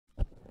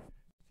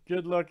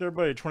Good luck,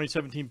 everybody.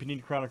 2017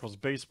 Panini Chronicles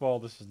Baseball.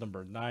 This is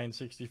number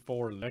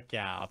 964. Look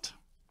out.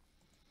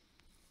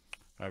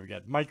 All right, we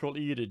got Michael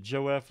E. to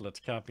Joe F. Let's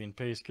copy and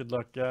paste. Good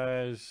luck,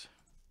 guys.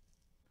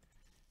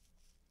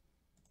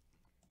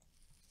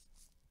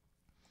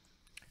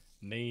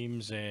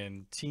 Names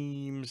and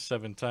teams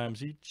 7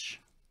 times each.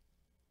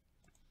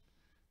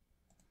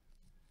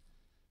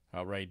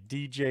 All right,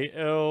 DJ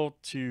L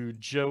to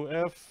Joe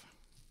F.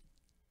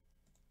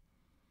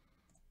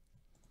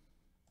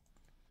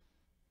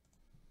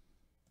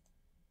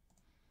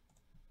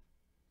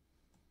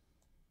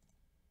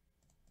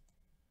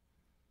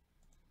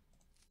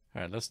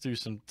 All right, let's do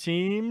some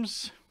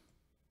teams.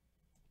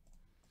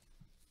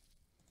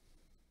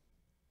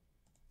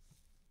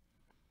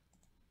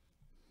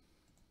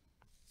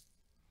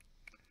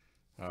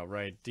 All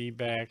right,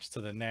 D-backs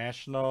to the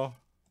National.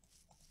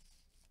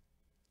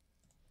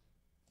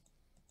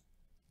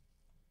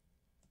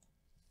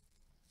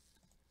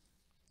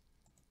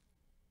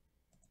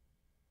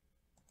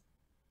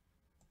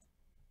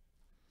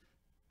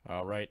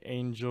 All right,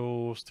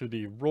 Angels to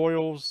the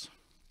Royals.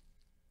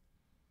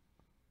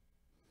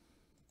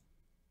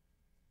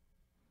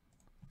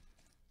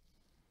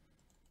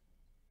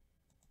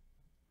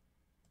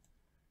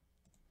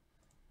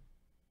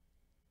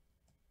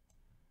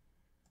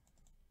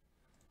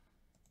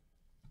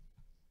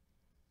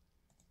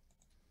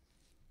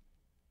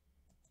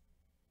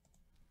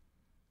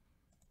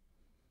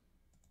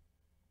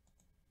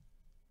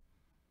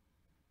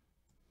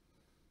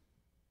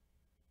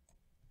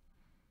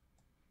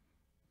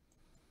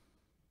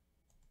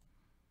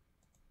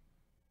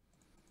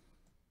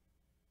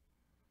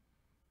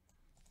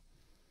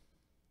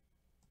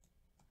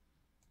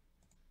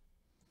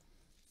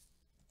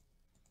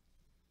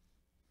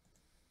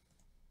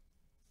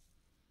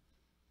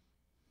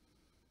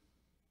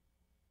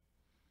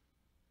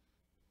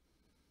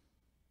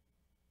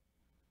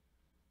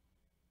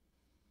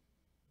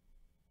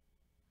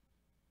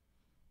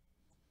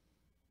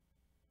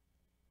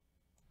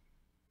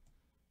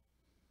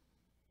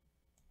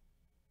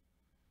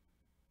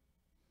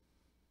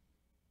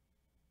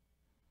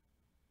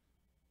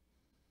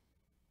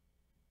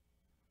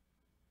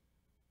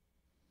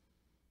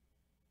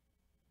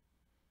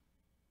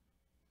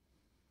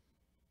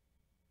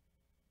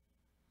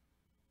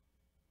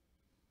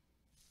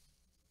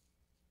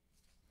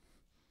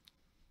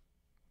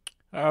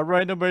 All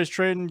right, nobody's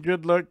trading.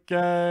 Good luck,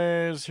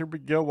 guys. Here we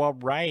go. All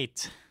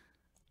right.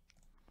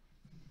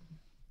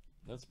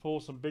 Let's pull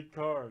some big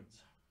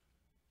cards.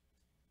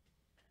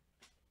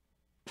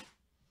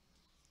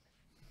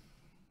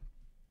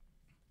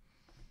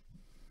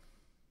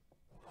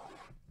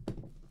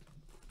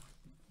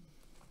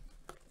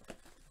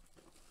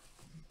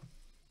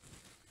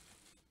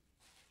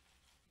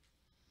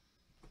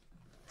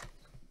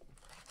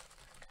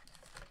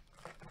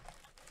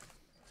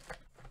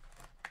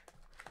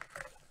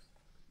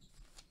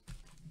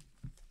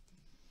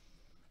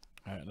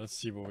 All right, let's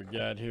see what we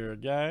got here,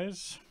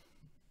 guys.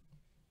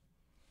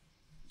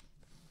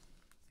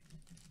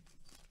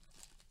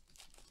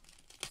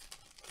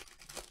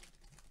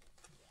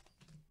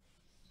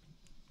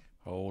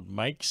 Old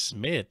Mike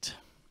Smith.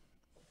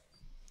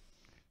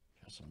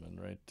 Got something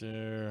right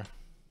there.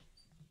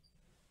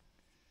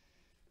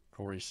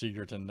 Corey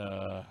Seagerton.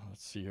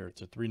 Let's see here.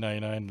 It's a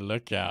 $3.99.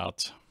 Look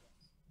out.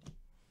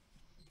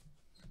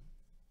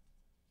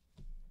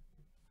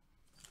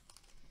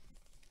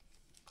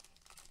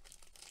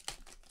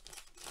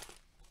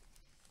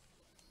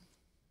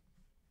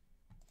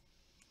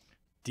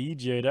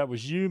 DJ, that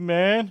was you,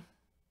 man.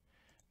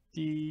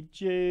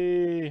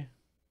 DJ.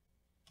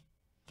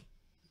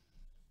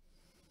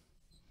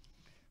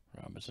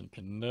 Robinson,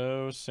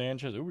 Cano,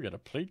 Sanchez. Ooh, we got a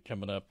plate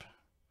coming up.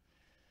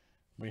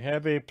 We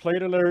have a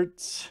plate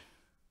alert.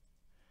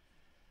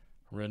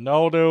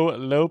 Ronaldo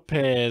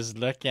Lopez.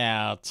 Look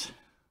out.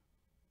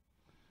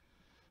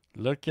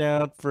 Look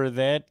out for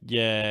that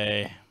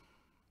guy.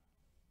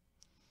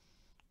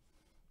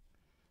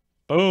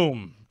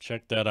 Boom.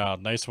 Check that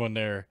out. Nice one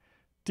there.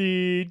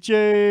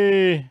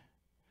 DJ.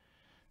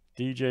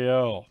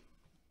 DJL.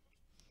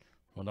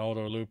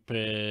 Ronaldo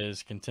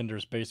Lopez.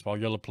 Contenders Baseball.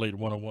 Yellow plate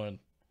 101.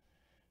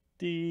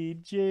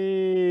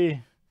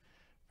 DJ.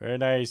 Very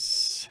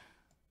nice.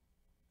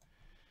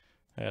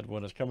 That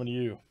one is coming to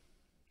you.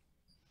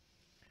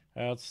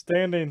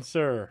 Outstanding,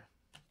 sir.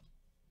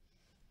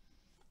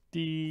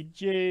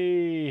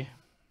 DJ.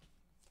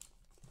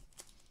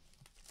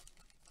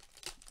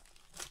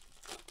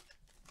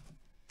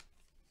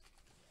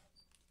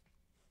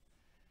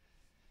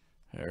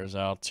 There's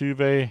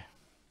Altuve.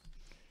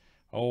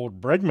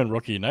 Old Bregman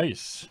rookie.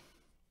 Nice.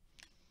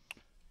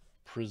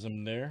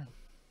 Prism there.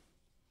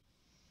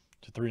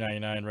 To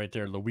 $3.99 right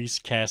there. Luis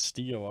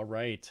Castillo. All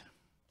right.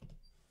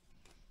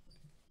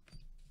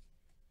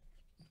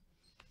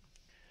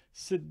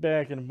 Sit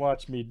back and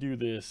watch me do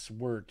this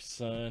work,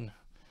 son.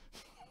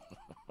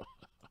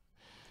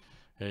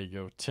 There you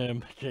go,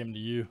 Tim. Came to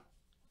you.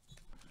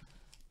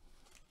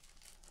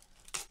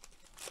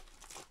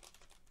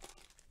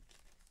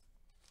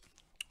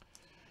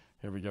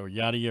 Here we go.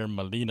 Yadier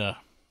Molina.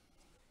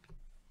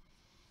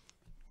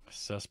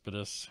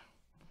 Cespedes.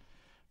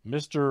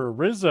 Mr.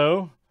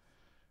 Rizzo.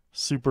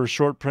 Super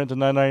short print to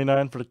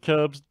 $9.99 for the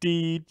Cubs.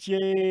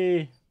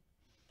 DJ.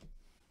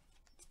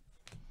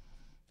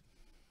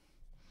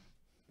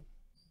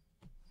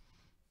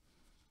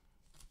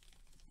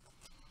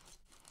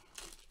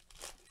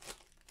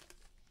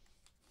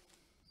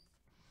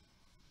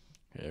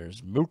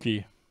 There's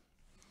Mookie.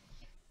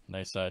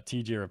 Nice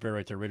TJ Rivera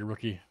right there, rated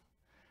rookie.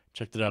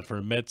 Checked it out for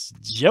the Mets.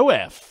 Joe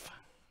F.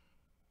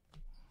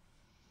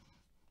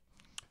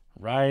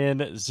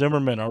 Ryan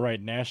Zimmerman. All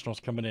right, Nationals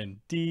coming in.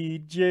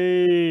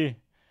 DJ.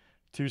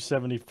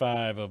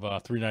 275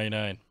 of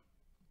 399.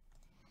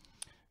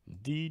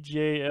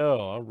 DJL.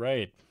 All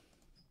right.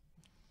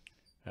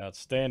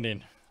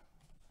 Outstanding.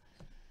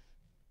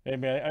 Hey,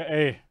 man.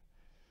 Hey.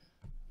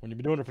 When you've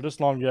been doing it for this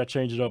long, you got to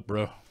change it up,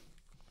 bro.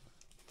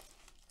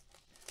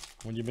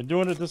 When you've been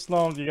doing it this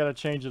long, you got to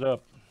change it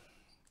up.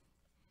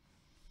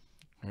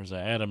 There's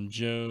Adam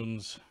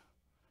Jones.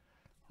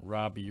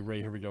 Robbie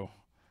Ray. Here we go.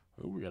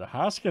 Oh, we got a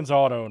Hoskins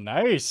auto.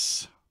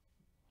 Nice.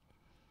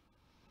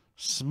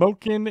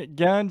 Smoking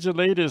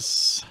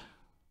Gonzalez.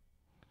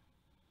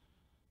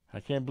 I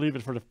can't believe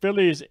it for the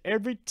Phillies.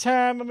 Every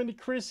time I'm in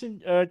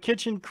the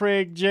kitchen,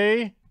 Craig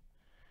J.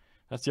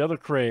 That's the other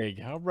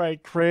Craig. All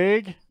right,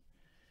 Craig.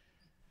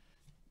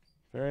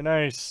 Very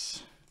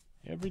nice.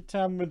 Every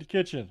time I'm in the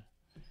kitchen.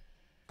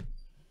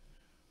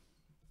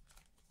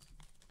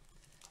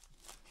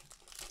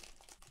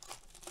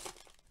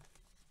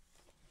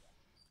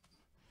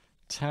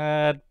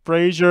 Todd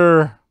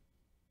Frazier.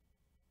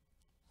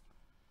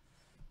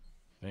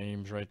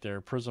 Names right there.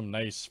 Prism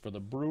nice for the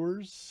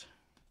Brewers.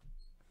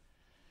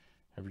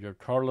 Here we go.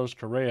 Carlos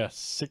Correa,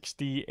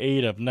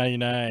 68 of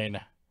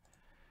 99.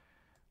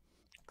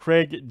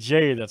 Craig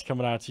J, that's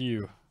coming out to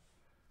you.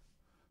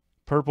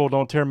 Purple,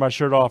 don't tear my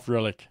shirt off,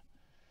 relic.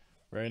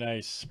 Very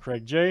nice.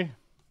 Craig J.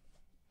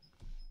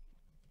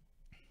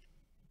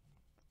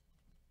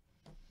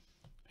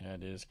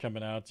 That is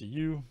coming out to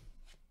you.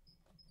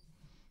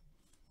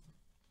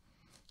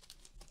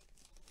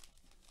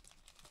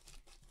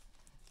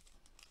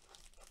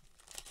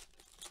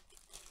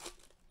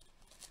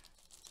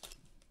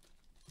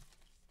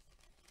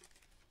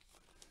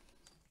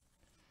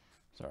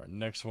 Our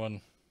next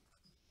one.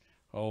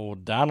 Oh,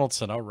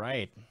 Donaldson. All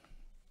right.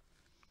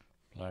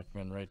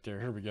 Blackman right there.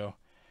 Here we go.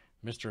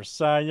 Mr.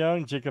 Cy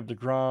Young. Jacob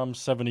deGrom.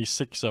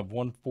 76 of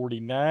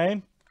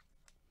 149.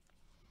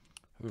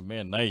 Oh,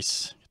 man.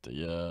 Nice. Get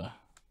the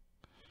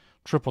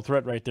triple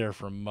threat right there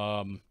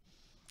from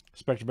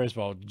Spectrum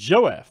Baseball.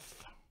 Joe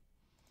F.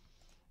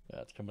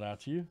 That's coming out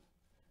to you.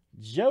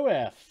 Joe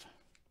F.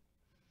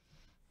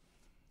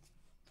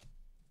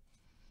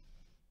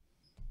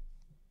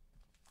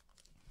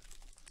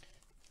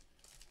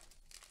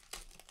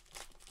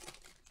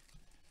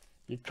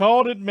 You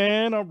called it,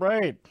 man. All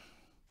right.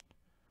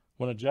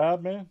 Want a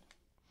job, man?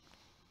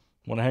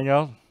 Want to hang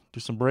out?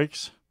 Do some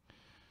breaks?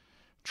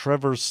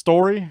 Trevor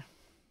Story.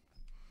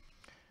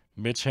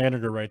 Mitch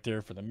Haniger right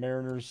there for the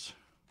Mariners.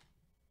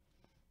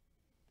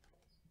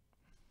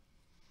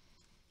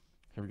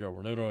 Here we go.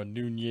 Renato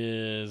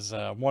Nunez.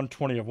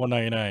 120 of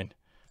 199.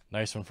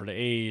 Nice one for the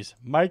A's.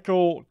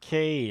 Michael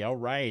K. All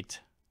right.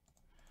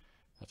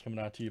 That's coming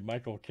out to you.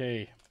 Michael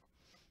K.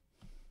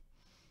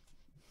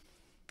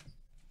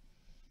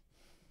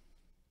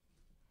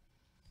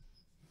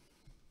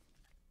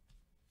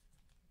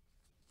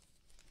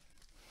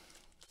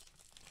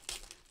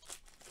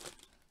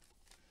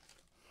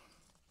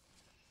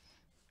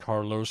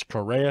 Carlos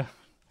Correa.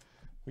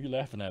 What are you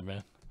laughing at,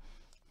 man?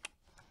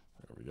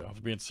 There we go. I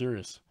was being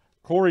serious.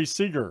 Corey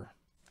Seager.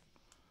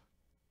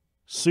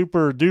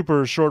 Super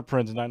duper short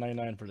print.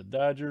 $9.99 for the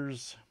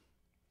Dodgers.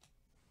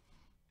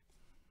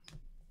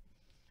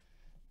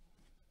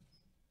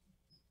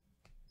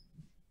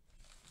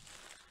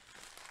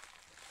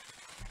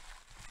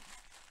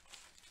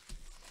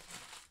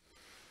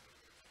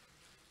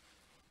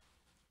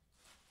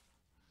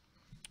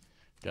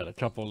 Got a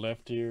couple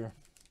left here.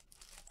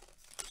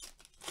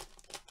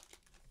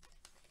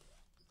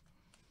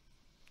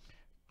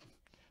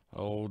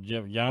 Oh,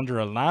 Yonder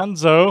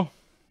Alonso.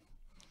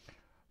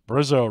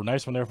 Brizzo,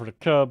 nice one there for the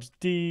Cubs.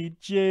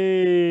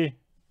 DJ.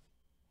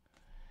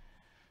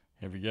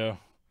 Here we go.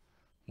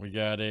 We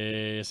got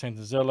a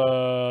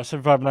Santazella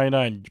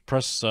 75.99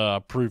 press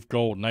proof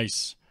gold.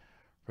 Nice.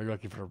 Very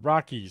lucky for the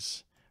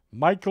Rockies.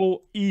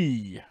 Michael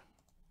E.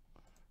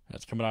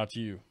 That's coming out to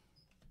you.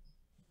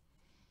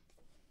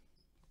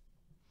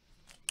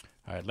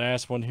 All right,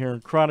 last one here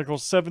in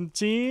Chronicles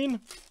 17.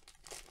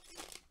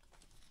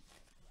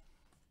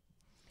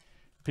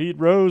 Pete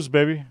Rose,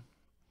 baby.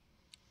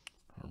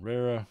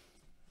 Herrera.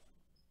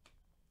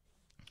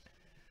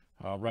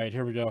 All right,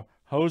 here we go.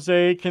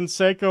 Jose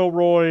Canseco,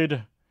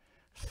 Royd.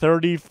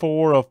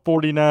 34 of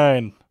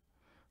 49.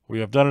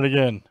 We have done it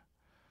again.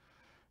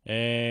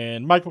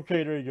 And Michael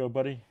K, there you go,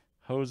 buddy.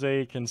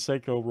 Jose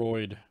Canseco,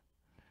 Royd.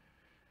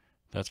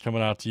 That's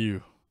coming out to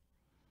you.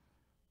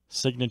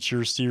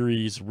 Signature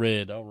Series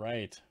red. All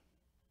right.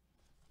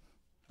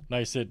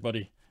 Nice hit,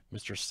 buddy.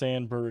 Mr.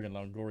 Sandberg and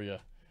Longoria.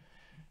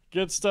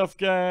 Good stuff,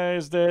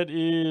 guys. That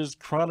is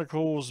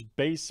Chronicles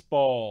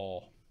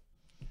Baseball.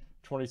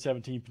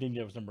 2017 Panini,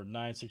 that was number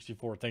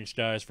 964. Thanks,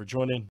 guys, for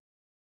joining.